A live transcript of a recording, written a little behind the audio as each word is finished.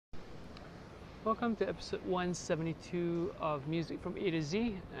Welcome to episode 172 of Music from A to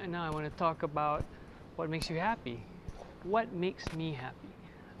Z. And now I want to talk about what makes you happy. What makes me happy?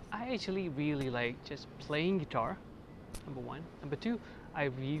 I actually really like just playing guitar, number one. Number two, I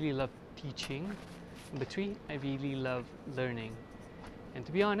really love teaching. Number three, I really love learning. And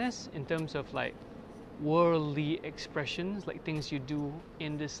to be honest, in terms of like worldly expressions, like things you do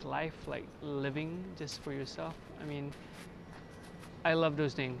in this life, like living just for yourself, I love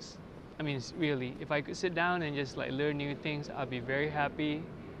those things. Really, if I could sit down and just like learn new things, I'll be very happy.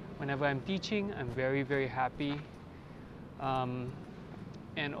 Whenever I'm teaching, I'm very, very happy. Um,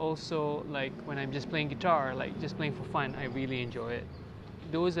 and also, like when I'm just playing guitar, like just playing for fun, I really enjoy it.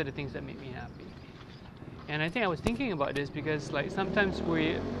 Those are the things that make me happy. And I think I was thinking about this because, like,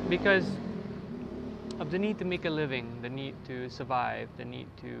 because of the need to make a living, the need to survive, the need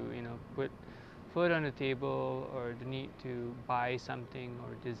to, put food on the table, or the need to buy something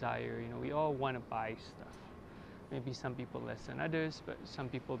or desire. We all want to buy stuff. Maybe some people less than others, but some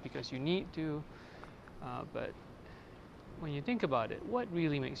people because you need to. But when you think about it, what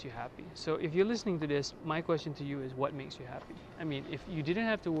really makes you happy? So if you're listening to this, my question to you is, what makes you happy? If you didn't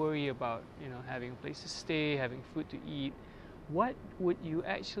have to worry about, having a place to stay, having food to eat, what would you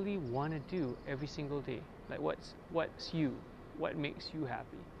actually want to do every single day? Like what's you? What makes you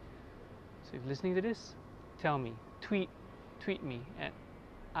happy? So if you're listening to this, tell me, tweet me at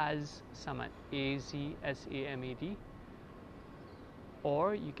azsamad, AZSAMAD,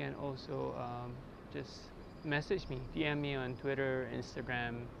 or you can also just message me, DM me on Twitter,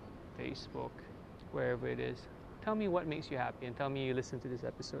 Instagram, Facebook, wherever it is. Tell me what makes you happy, and tell me you listen to this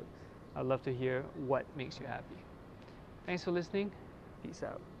episode. I'd love to hear what makes you happy. Thanks for listening. Peace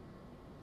out.